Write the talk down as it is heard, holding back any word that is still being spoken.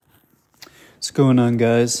What's going on,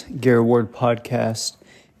 guys? Garrett Ward Podcast,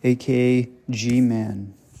 aka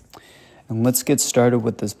G-Man. And let's get started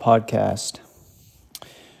with this podcast.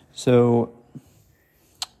 So,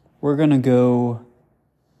 we're going to go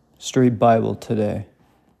straight Bible today.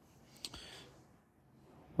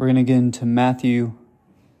 We're going to get into Matthew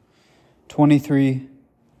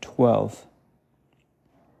 23:12.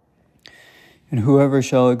 And whoever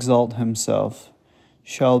shall exalt himself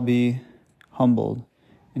shall be humbled,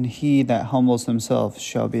 and he that humbles himself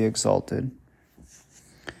shall be exalted.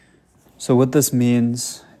 So what this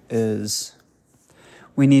means is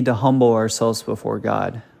we need to humble ourselves before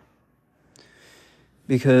God,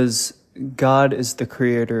 because God is the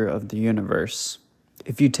creator of the universe.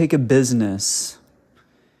 If you take a business,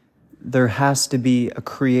 there has to be a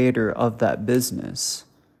creator of that business.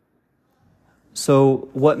 So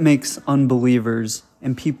what makes unbelievers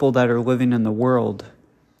and people that are living in the world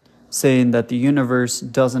saying that the universe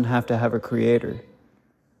doesn't have to have a creator?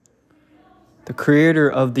 The creator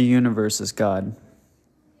of the universe is God.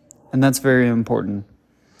 And that's very important.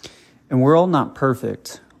 And we're all not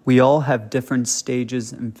perfect. We all have different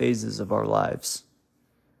stages and phases of our lives.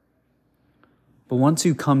 But once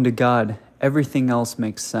you come to God, everything else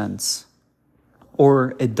makes sense.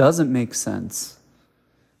 Or it doesn't make sense.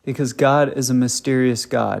 Because God is a mysterious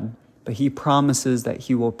God, but he promises that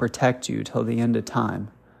he will protect you till the end of time.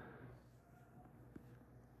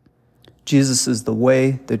 Jesus is the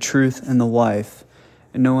way, the truth, and the life,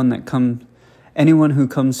 and anyone who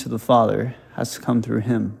comes to the Father has to come through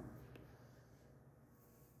him.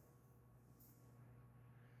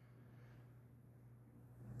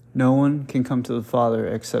 No one can come to the Father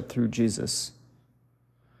except through Jesus.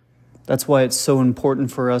 That's why it's so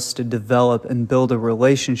important for us to develop and build a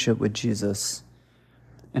relationship with Jesus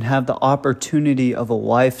and have the opportunity of a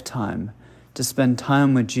lifetime to spend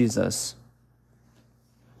time with Jesus.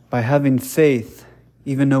 By having faith,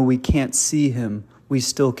 even though we can't see him, we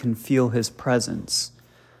still can feel his presence.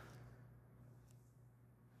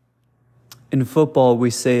 In football, we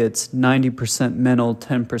say it's 90% mental,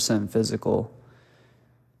 10% physical.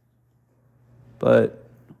 But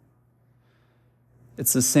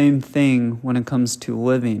it's the same thing when it comes to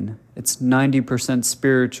living. It's 90%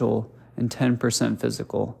 spiritual and 10%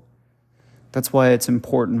 physical. That's why it's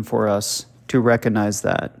important for us to recognize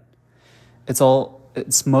that.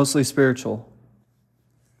 It's mostly spiritual.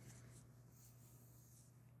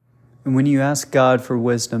 And when you ask God for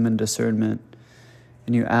wisdom and discernment,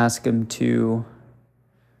 and you ask him to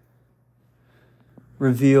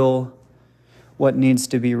reveal what needs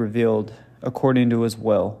to be revealed according to his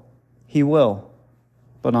will, he will,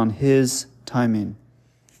 but on his timing.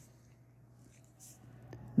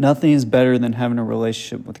 Nothing is better than having a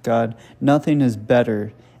relationship with God. Nothing is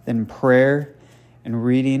better than prayer and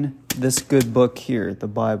reading this good book here, the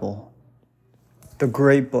Bible. The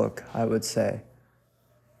great book, I would say.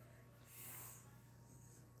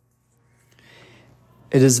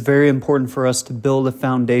 It is very important for us to build a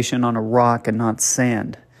foundation on a rock and not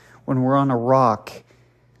sand. When we're on a rock,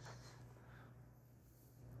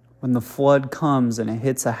 when the flood comes and it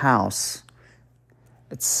hits a house,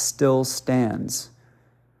 it still stands.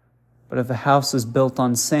 But if a house is built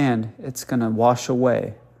on sand, it's going to wash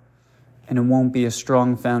away, and it won't be a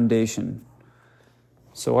strong foundation.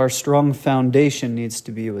 So our strong foundation needs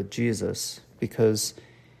to be with Jesus, because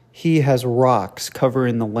he has rocks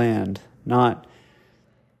covering the land, not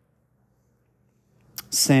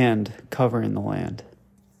sand covering the land.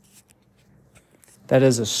 That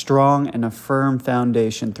is a strong and a firm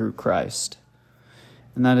foundation through Christ.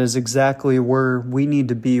 And that is exactly where we need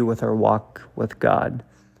to be with our walk with God.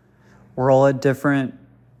 We're all at different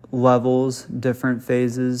levels, different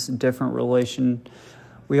phases, different relation.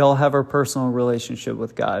 We all have our personal relationship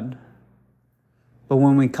with God. But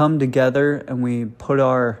when we come together and we put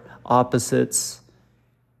our opposites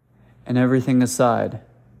and everything aside,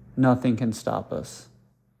 nothing can stop us.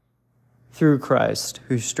 Through Christ,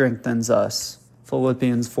 who strengthens us.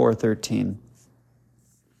 Philippians 4:13.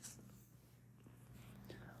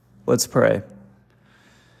 Let's pray.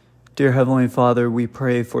 Dear Heavenly Father, we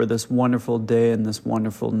pray for this wonderful day and this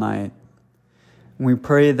wonderful night. We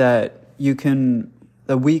pray that we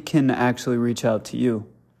can actually reach out to you.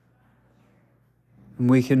 And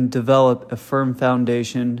we can develop a firm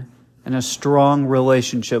foundation and a strong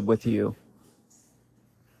relationship with you.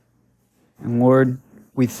 And Lord,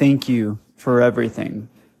 we thank you for everything.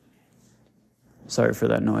 Sorry for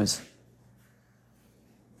that noise.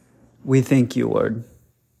 We thank you, Lord.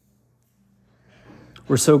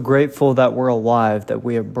 We're so grateful that we're alive, that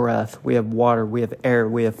we have breath, we have water, we have air,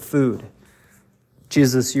 we have food.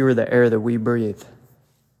 Jesus, you are the air that we breathe.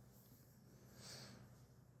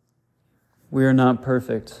 We are not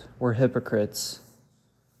perfect. We're hypocrites.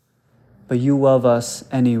 But you love us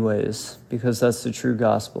anyways, because that's the true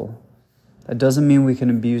gospel. That doesn't mean we can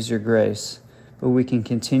abuse your grace, but we can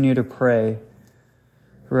continue to pray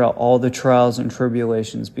throughout all the trials and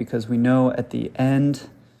tribulations, because we know at the end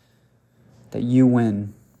that you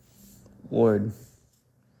win, Lord.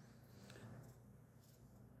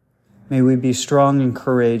 May we be strong and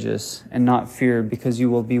courageous and not fear, because you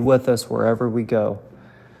will be with us wherever we go.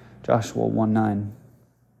 Joshua 1:9.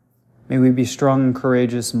 May we be strong and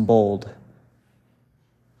courageous and bold,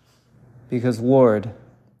 because, Lord,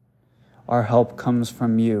 our help comes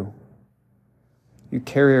from you. You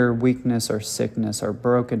carry our weakness, our sickness, our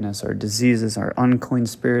brokenness, our diseases, our unclean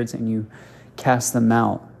spirits, and you cast them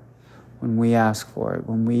out when we ask for it,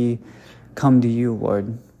 when we come to you,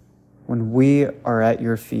 Lord, when we are at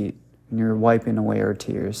your feet and you're wiping away our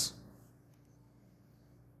tears.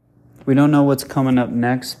 We don't know what's coming up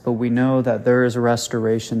next, but we know that there is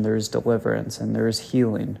restoration, there is deliverance, and there is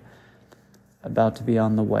healing about to be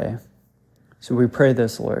on the way. So we pray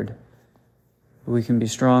this, Lord, that we can be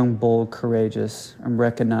strong, bold, courageous, and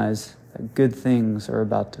recognize that good things are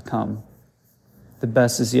about to come. The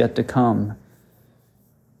best is yet to come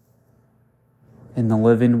in the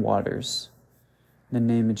living waters. In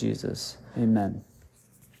the name of Jesus, amen.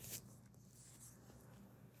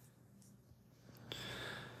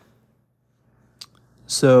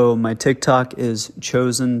 So my TikTok is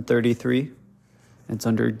Chosen33. It's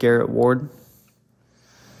under Garrett Ward.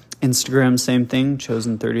 Instagram, same thing,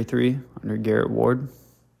 Chosen33 under Garrett Ward.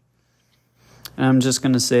 And I'm just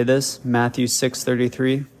going to say this, Matthew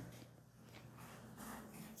 6:33.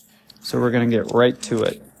 So we're going to get right to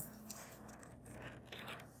it.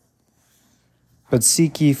 But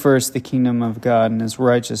seek ye first the kingdom of God and his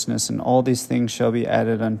righteousness, and all these things shall be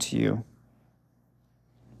added unto you.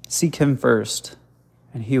 Seek him first,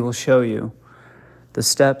 and he will show you the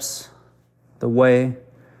steps, the way,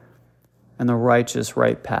 and the righteous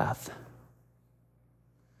right path.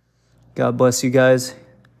 God bless you guys.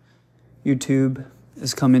 YouTube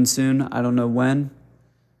is coming soon. I don't know when,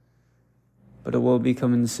 but it will be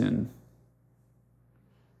coming soon.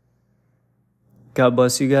 God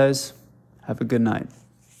bless you guys. Have a good night.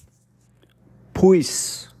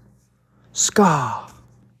 Peace. Ska.